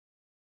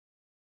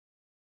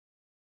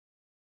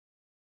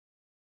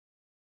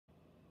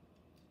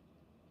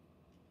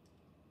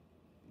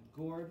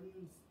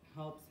Gordon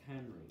helps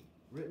Henry,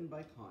 written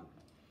by Connor.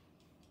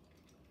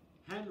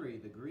 Henry,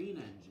 the green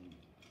engine,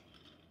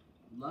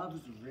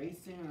 loves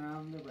racing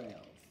around the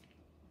rails.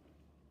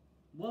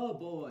 Whoa,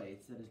 boy,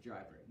 said his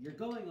driver. You're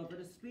going over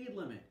the speed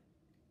limit.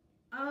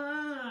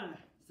 Ah,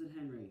 said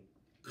Henry.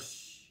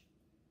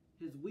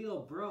 His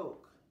wheel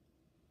broke.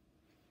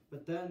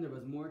 But then there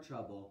was more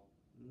trouble.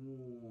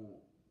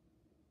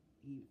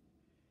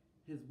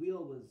 His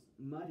wheel was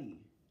muddy.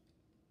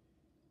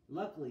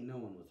 Luckily, no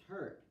one was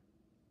hurt.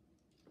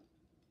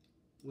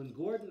 When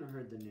Gordon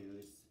heard the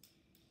news,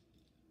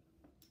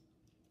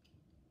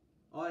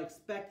 I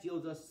expect you'll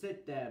just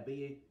sit there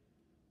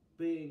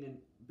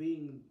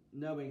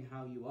knowing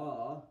how you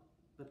are.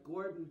 But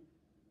Gordon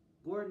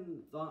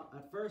thought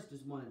at first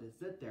just wanted to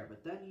sit there,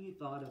 but then he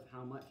thought of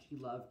how much he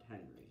loved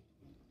Henry.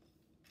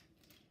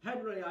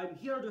 Henry, I'm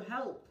here to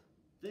help.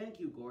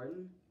 Thank you,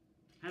 Gordon.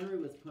 Henry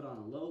was put on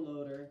a low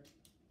loader,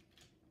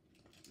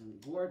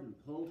 and Gordon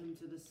pulled him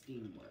to the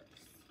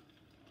steamworks.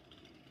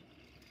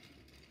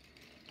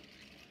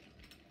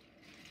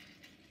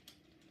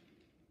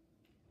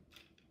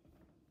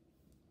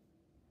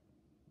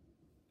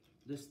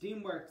 The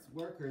steamworks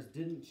workers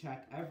didn't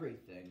check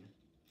everything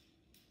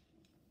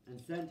and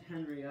sent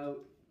Henry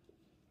out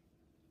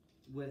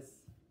with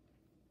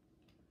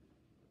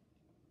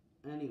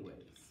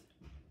anyways.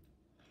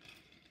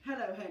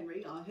 Hello,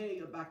 Henry. I hear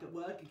you're back at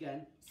work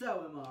again.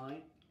 So am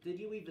I. Did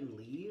you even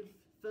leave,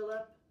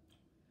 Philip?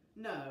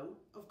 No,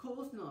 of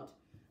course not.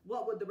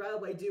 What would the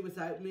railway do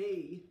without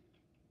me?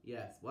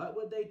 Yes, what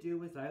would they do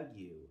without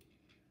you?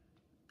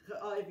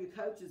 I have your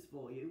coaches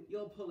for you.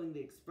 You're pulling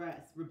the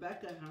express.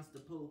 Rebecca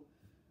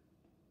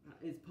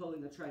is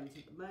pulling a train to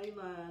the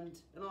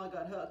mainland, and I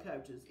got her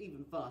coaches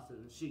even faster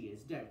than she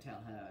is. Don't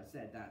tell her I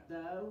said that,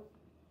 though.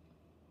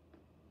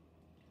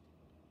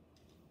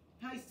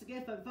 Hey,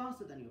 Skiff, I'm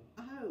faster than you.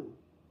 Oh.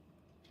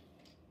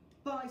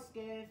 Bye,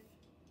 Skiff.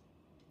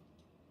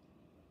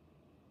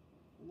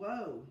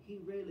 Whoa, he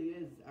really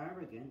is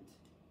arrogant,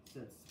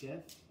 said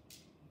Skiff.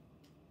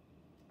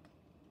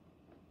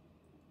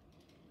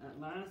 At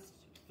last,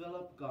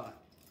 Philip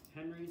got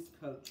Henry's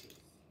coaches.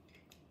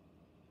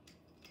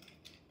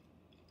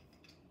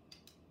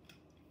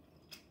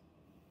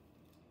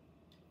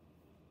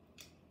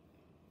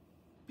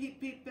 Peep,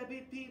 peep, beep,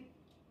 beep, peep.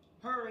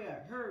 Hurry,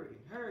 hurry,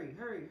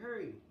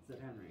 said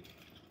Henry.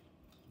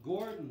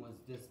 Gordon was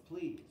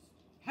displeased.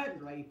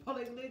 Henry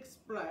pulling the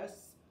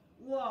express?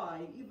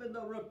 Why, even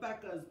though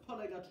Rebecca's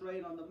pulling a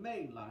train on the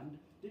mainland,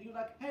 did you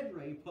let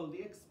Henry pull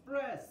the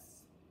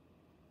express?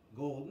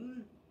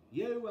 Gordon,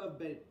 you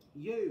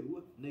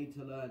need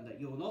to learn that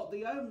you're not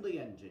the only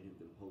engine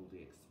who can pull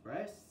the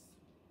express.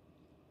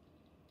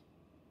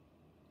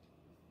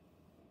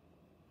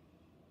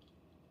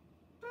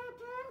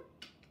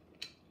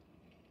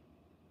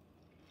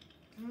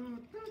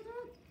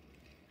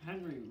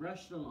 Henry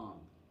rushed along.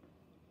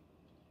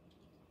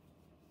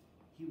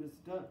 He was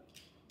done.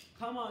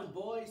 Come on,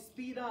 boys,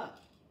 speed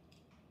up.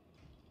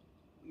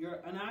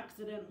 An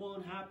accident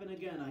won't happen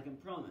again, I can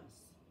promise.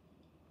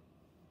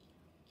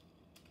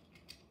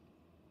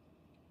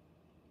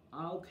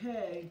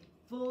 Okay,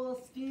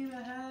 full steam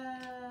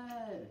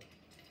ahead.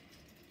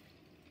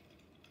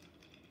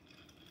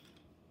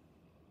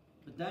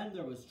 But then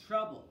there was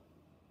trouble.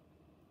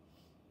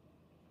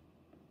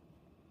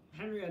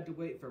 Henry had to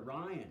wait for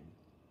Ryan.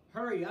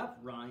 Hurry up,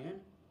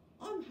 Ryan.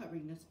 I'm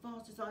hurrying as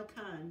fast as I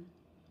can.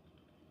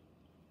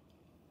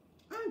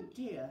 Oh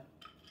dear.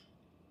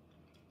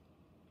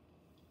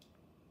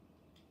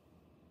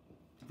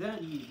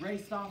 Then he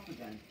raced off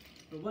again.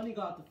 But when he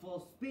got to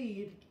full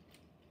speed...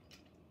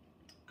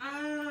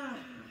 Ah!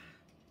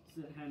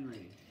 said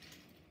Henry.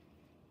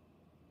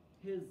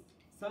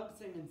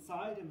 Something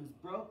inside him is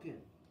broken.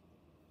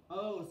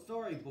 Oh,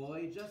 sorry,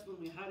 boy. Just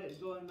when we had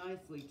it going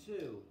nicely,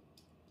 too.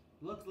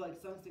 Looks like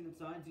something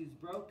inside you's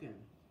broken.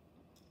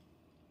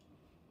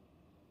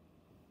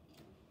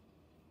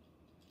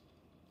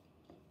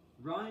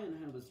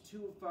 Ryan was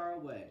too far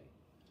away.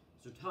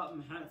 Sir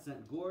Topham Hatt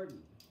sent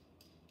Gordon.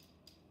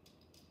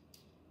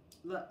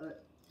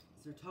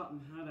 Sir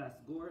Topham Hatt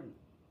asked Gordon.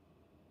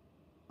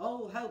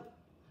 Oh, help!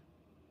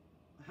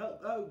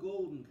 Help! Oh,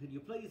 Gordon, could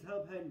you please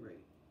help Henry?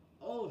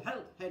 Oh,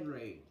 help,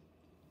 Henry!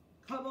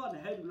 Come on,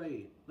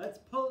 Henry! Let's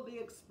pull the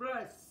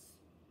express!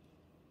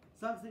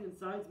 Something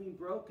inside's been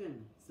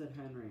broken, said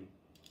Henry.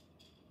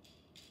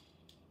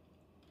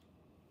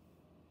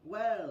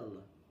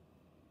 Well,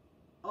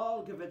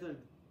 I'll give it a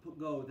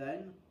go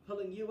then,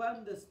 pulling you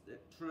and this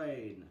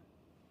train.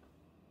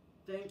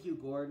 Thank you,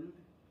 Gordon.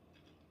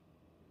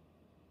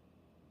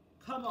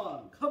 Come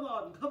on,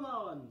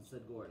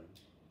 said Gordon.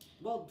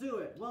 We'll do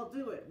it,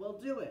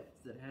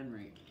 said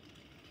Henry.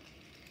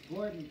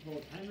 Gordon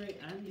pulled Henry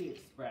and the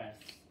express,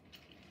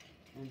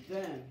 and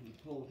then he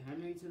pulled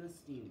Henry to the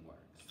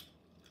steamworks.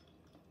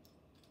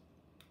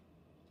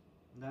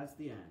 And that's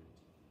the end.